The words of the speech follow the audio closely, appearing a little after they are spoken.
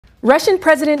Russian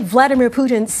President Vladimir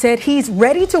Putin said he's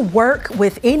ready to work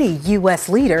with any U.S.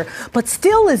 leader, but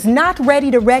still is not ready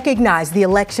to recognize the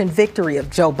election victory of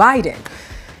Joe Biden.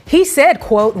 He said,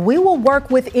 quote, "We will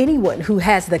work with anyone who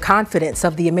has the confidence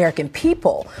of the American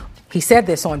people." He said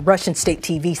this on Russian state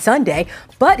TV Sunday,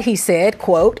 but he said,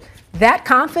 quote, "That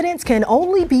confidence can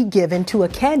only be given to a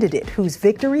candidate whose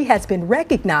victory has been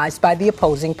recognized by the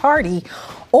opposing party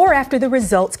or after the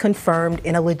results confirmed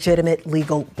in a legitimate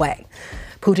legal way."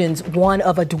 Putin's one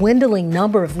of a dwindling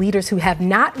number of leaders who have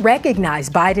not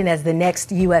recognized Biden as the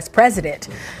next U.S. president.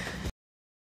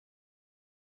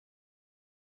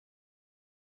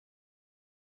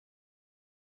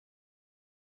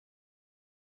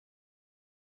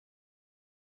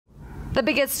 The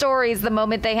biggest stories the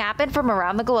moment they happen from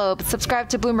around the globe. Subscribe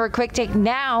to Bloomberg Quick Take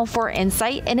now for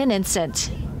insight in an instant.